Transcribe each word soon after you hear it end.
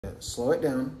slow it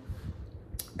down.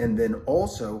 And then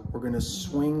also we're going to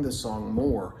swing the song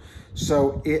more.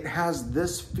 So it has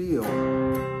this feel.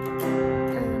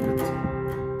 And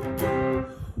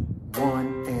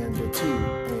one and a two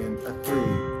and a three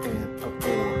and a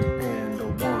four and a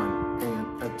one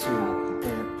and a two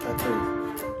and a three.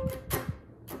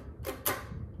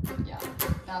 Yeah,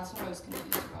 that's what I was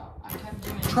confused about. I kept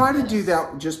doing Try to do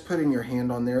that, just putting your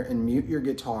hand on there and mute your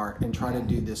guitar and try to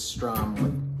do this strum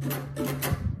with.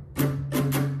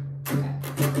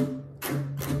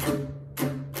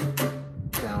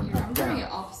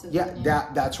 Yeah,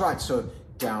 that's right. So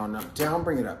down, up, down,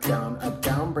 bring it up,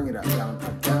 down, bring it up, down,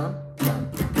 down.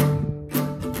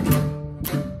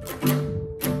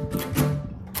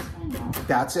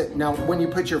 That's it. Now, when you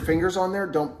put your fingers on there,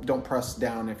 don't press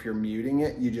down if you're muting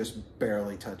it. You just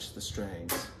barely touch the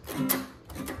strings.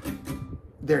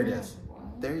 There it is.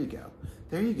 There you go.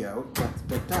 There you go.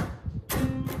 That's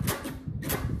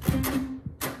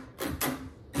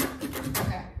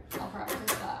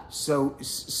So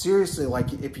seriously,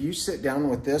 like if you sit down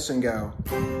with this and go,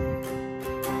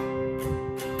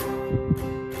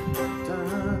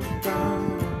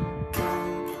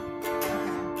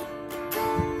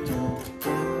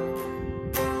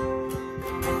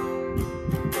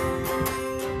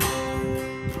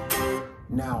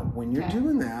 now when you're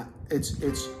doing that, it's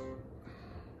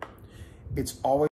always